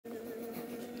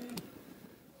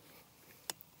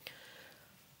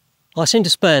I seem to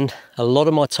spend a lot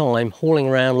of my time hauling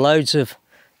around loads of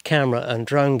camera and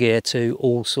drone gear to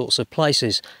all sorts of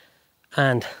places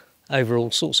and over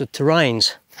all sorts of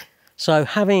terrains. So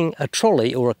having a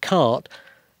trolley or a cart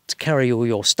to carry all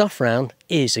your stuff around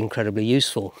is incredibly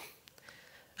useful.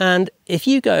 And if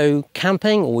you go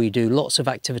camping or you do lots of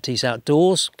activities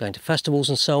outdoors, going to festivals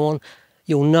and so on,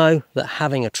 you'll know that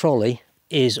having a trolley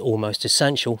is almost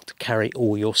essential to carry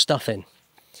all your stuff in.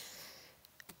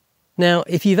 Now,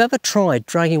 if you've ever tried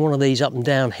dragging one of these up and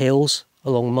down hills,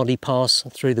 along muddy paths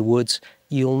through the woods,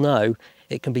 you'll know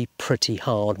it can be pretty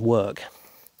hard work.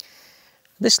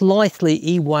 This Litheli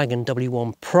eWagon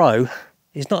W1 Pro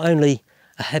is not only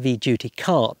a heavy-duty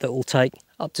cart that will take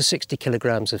up to 60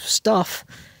 kilograms of stuff,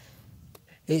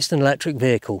 it's an electric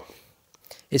vehicle.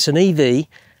 It's an EV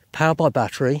powered by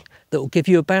battery that will give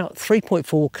you about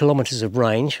 3.4 kilometers of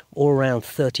range, or around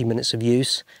 30 minutes of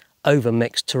use, over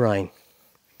mixed terrain.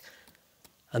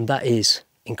 And that is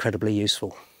incredibly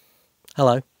useful.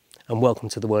 Hello, and welcome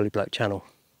to the Whirly Bloke channel.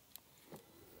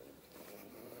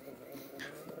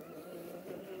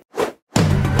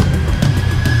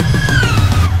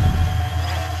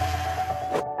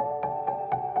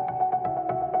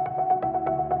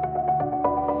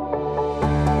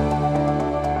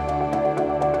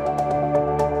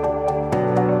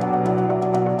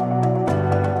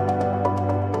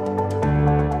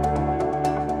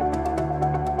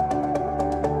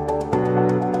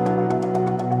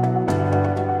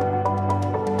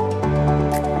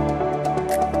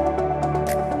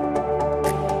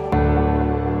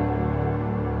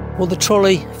 Well, the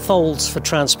trolley folds for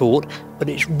transport, but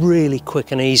it's really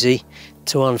quick and easy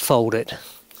to unfold it.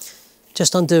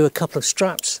 Just undo a couple of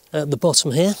straps at the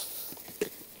bottom here,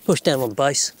 push down on the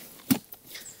base,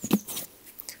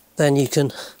 then you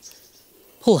can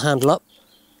pull the handle up,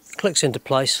 clicks into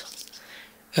place,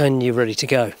 and you're ready to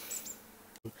go.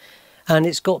 And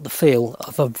it's got the feel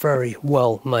of a very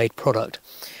well made product.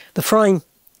 The frame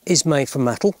is made from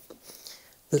metal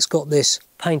that's got this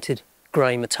painted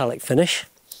grey metallic finish.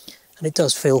 And it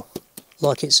does feel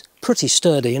like it's pretty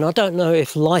sturdy, and I don't know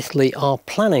if Litheli are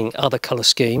planning other colour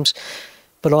schemes,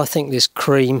 but I think this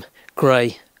cream,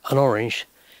 grey and orange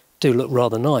do look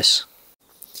rather nice.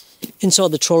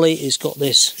 Inside the trolley it's got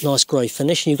this nice grey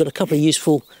finish, and you've got a couple of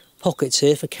useful pockets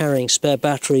here for carrying spare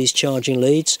batteries, charging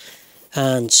leads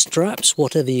and straps,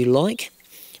 whatever you like.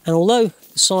 And although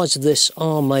the sides of this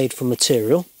are made from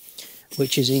material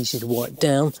which is easy to wipe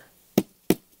down,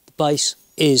 the base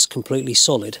is completely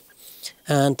solid.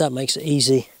 And that makes it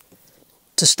easy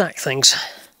to stack things.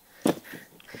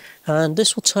 And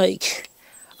this will take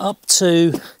up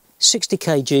to 60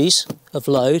 kgs of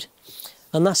load,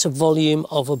 and that's a volume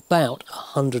of about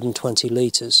 120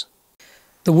 litres.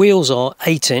 The wheels are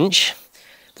 8-inch,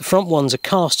 the front ones are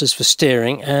casters for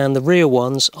steering and the rear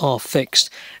ones are fixed,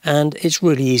 and it's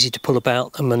really easy to pull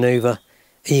about and manoeuvre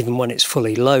even when it's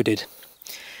fully loaded.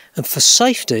 And for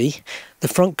safety, the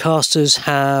front casters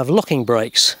have locking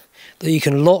brakes that you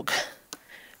can lock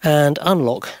and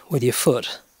unlock with your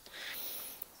foot.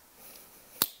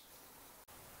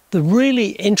 The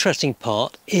really interesting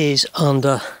part is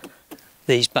under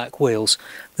these back wheels.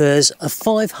 There's a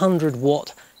 500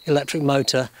 watt electric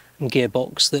motor and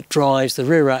gearbox that drives the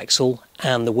rear axle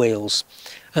and the wheels,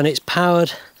 and it's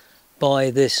powered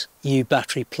by this U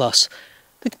Battery Plus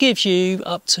that gives you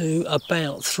up to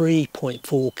about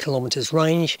 3.4 kilometers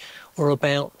range, or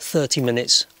about 30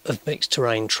 minutes of mixed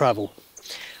terrain travel.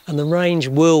 And the range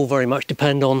will very much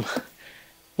depend on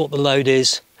what the load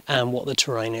is and what the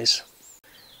terrain is.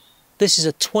 This is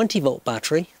a 20 volt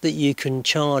battery that you can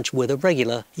charge with a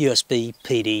regular USB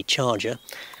PD charger,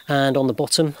 and on the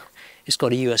bottom it's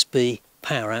got a USB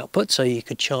power output, so you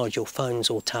could charge your phones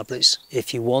or tablets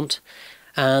if you want.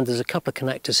 And there's a couple of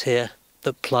connectors here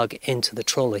that plug into the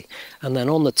trolley, and then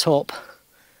on the top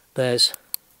there's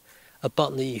a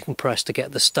button that you can press to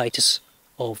get the status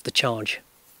of the charge.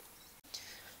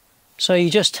 So you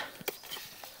just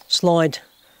slide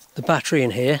the battery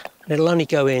in here, and it'll only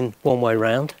go in one way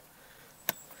round.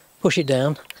 Push it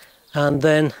down, and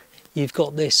then you've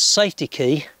got this safety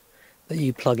key that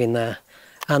you plug in there,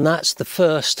 and that's the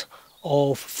first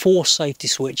of 4 safety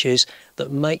switches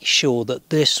that make sure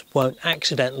that this won't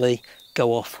accidentally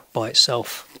go off by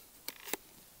itself.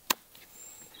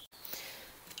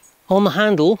 On the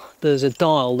handle there's a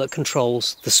dial that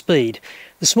controls the speed.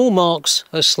 The small marks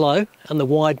are slow and the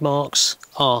wide marks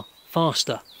are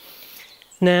faster.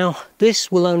 Now this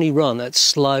will only run at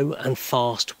slow and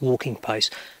fast walking pace,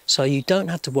 so you don't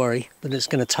have to worry that it's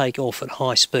going to take off at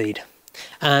high speed.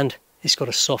 And it's got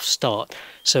a soft start,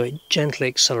 so it gently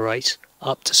accelerates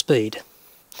up to speed.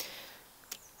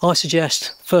 I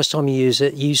suggest first time you use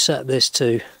it, you set this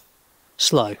to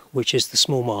slow, which is the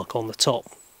small mark on the top.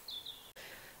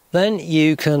 Then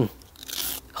you can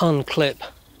unclip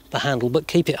the handle, but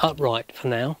keep it upright for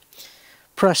now.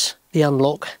 Press the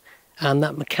unlock, and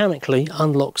that mechanically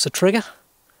unlocks the trigger.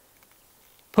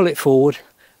 Pull it forward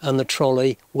and the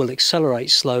trolley will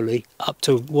accelerate slowly up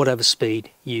to whatever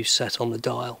speed you set on the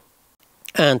dial.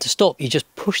 And to stop, you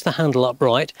just push the handle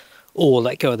upright or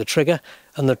let go of the trigger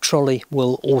and the trolley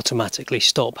will automatically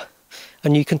stop.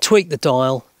 And you can tweak the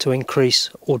dial to increase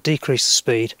or decrease the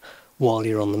speed while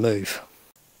you're on the move.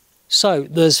 So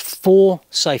there's 4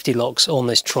 safety locks on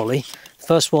this trolley.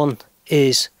 First one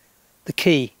is the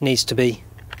key needs to be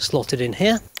slotted in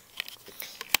here.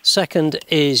 Second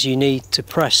is you need to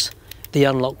press the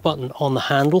unlock button on the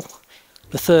handle.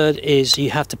 The third is you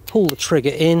have to pull the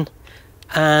trigger in,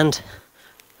 and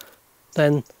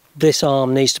then this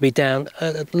arm needs to be down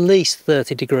at least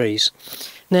 30 degrees.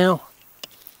 Now,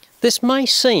 this may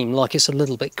seem like it's a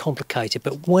little bit complicated,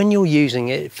 but when you're using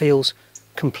it, it feels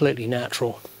completely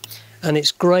natural. And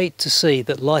it's great to see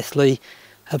that Litheli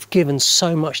have given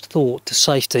so much thought to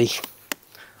safety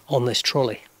on this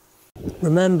trolley.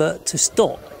 Remember to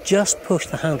stop, just push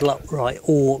the handle upright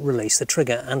or release the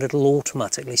trigger and it'll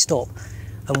automatically stop.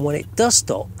 And when it does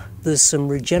stop, there's some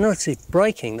regenerative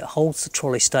braking that holds the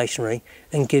trolley stationary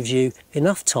and gives you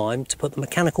enough time to put the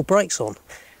mechanical brakes on.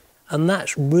 And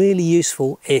that's really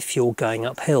useful if you're going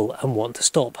uphill and want to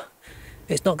stop.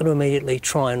 It's not going to immediately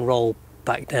try and roll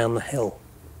back down the hill.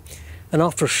 And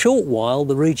after a short while,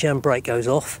 the regen brake goes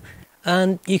off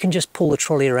and you can just pull the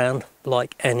trolley around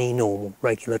like any normal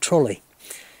regular trolley.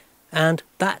 And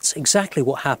that's exactly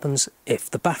what happens if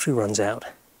the battery runs out.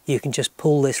 You can just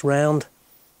pull this round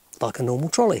like a normal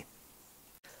trolley.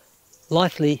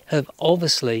 Litheli have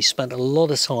obviously spent a lot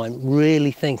of time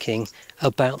really thinking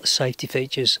about the safety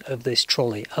features of this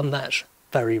trolley, and that's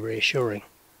very reassuring.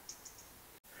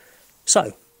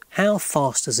 So, how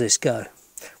fast does this go?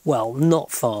 Well,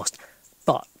 not fast,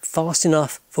 but fast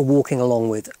enough for walking along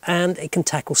with, and it can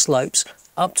tackle slopes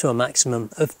up to a maximum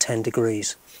of 10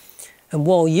 degrees. And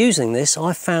while using this,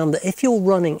 I found that if you're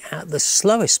running at the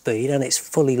slowest speed and it's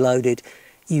fully loaded,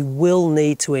 you will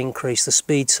need to increase the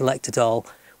speed selector dial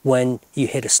when you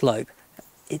hit a slope.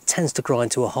 It tends to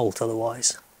grind to a halt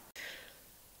otherwise.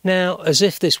 Now, as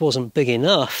if this wasn't big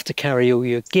enough to carry all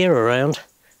your gear around,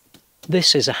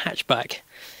 this is a hatchback.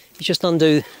 You just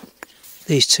undo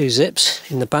these 2 zips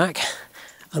in the back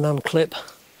and unclip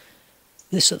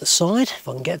this at the side, if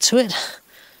I can get to it.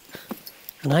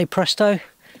 And hey presto,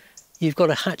 you've got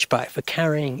a hatchback for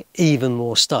carrying even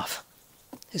more stuff.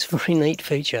 It's a very neat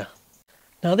feature.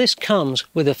 Now this comes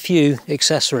with a few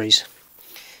accessories.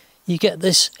 You get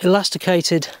this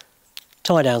elasticated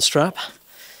tie-down strap,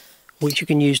 which you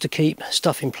can use to keep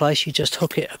stuff in place. You just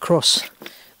hook it across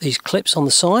these clips on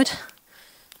the side,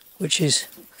 which is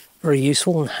very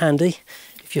useful and handy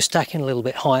if you're stacking a little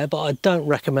bit higher, but I don't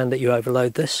recommend that you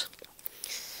overload this.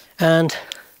 And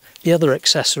the other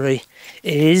accessory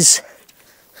is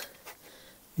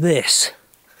this.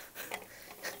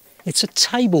 It's a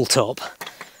tabletop,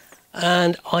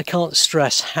 and I can't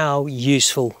stress how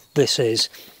useful this is.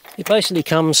 It basically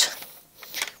comes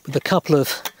with a couple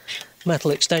of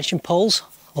metal extension poles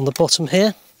on the bottom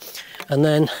here, and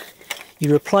then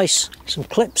you replace some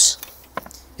clips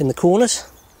in the corners,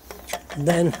 and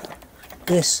then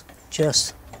this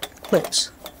just clips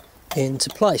into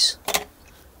place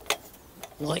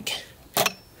like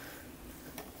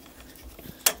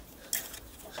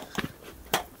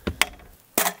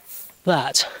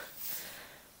that.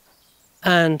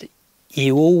 And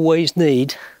you always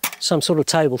need some sort of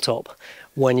tabletop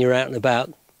when you're out and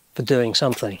about for doing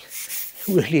something. It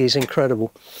really is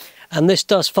incredible. And this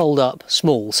does fold up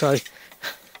small, so you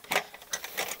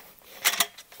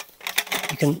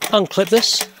can unclip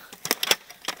this.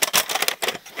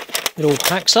 It all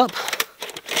packs up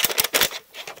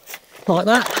like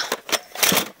that.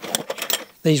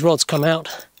 These rods come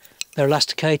out, they're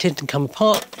elasticated and come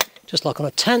apart just like on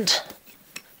a tent.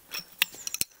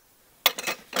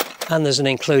 And there's an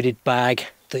included bag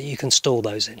that you can store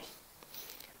those in.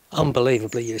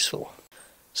 Unbelievably useful.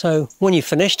 So when you've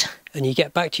finished and you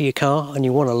get back to your car and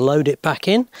you want to load it back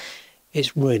in,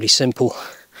 it's really simple.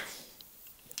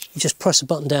 You just press a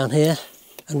button down here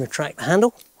and retract the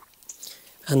handle,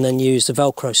 and then use the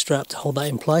Velcro strap to hold that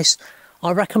in place.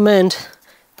 I recommend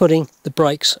putting the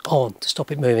brakes on to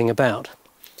stop it moving about.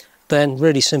 Then,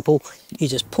 really simple, you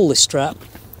just pull this strap,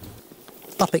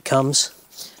 up it comes,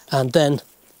 and then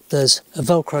there's a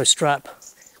Velcro strap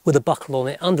with a buckle on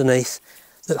it underneath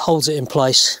that holds it in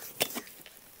place.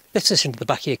 Fits this into the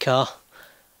back of your car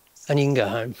and you can go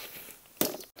home.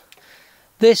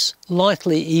 This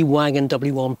Litheli eWagon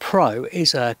W1 Pro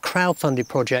is a crowdfunded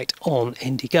project on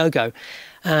Indiegogo,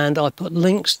 and I put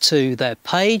links to their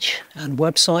page and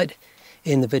website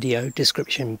in the video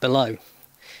description below.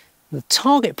 The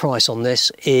target price on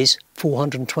this is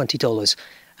 $420,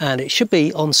 and it should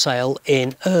be on sale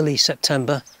in early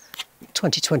September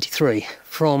 2023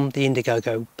 from the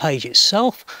Indiegogo page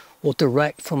itself or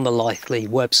direct from the Litheli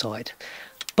website.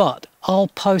 But I'll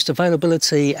post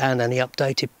availability and any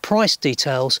updated price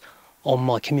details on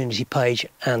my community page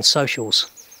and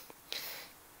socials.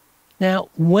 Now,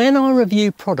 when I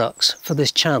review products for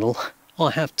this channel,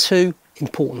 I have two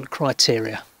important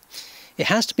criteria. It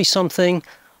has to be something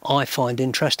I find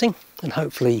interesting, and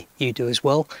hopefully you do as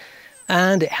well,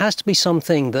 and it has to be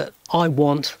something that I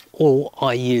want or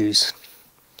I use.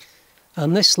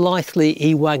 And this Litheli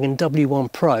eWagon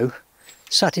W1 Pro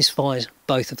satisfies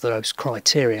both of those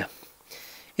criteria.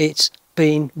 It's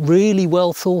been really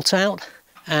well thought out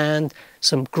and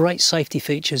some great safety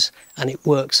features, and it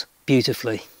works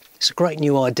beautifully. It's a great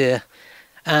new idea,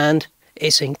 and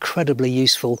it's incredibly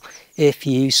useful if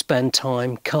you spend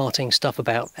time carting stuff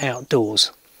about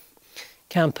outdoors.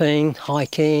 Camping,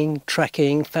 hiking,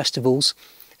 trekking, festivals,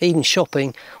 even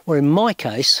shopping, or in my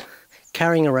case,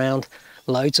 carrying around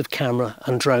loads of camera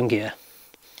and drone gear.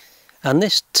 And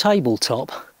this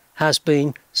tabletop has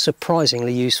been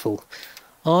surprisingly useful.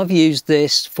 I've used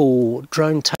this for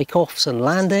drone takeoffs and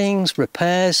landings,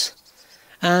 repairs,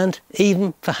 and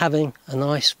even for having a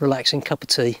nice relaxing cup of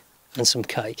tea and some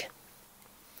cake.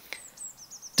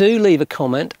 Do leave a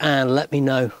comment and let me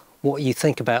know what you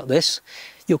think about this.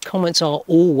 Your comments are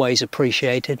always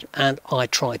appreciated, and I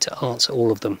try to answer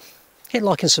all of them. Hit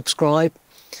like and subscribe.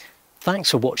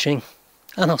 Thanks for watching,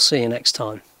 and I'll see you next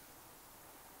time.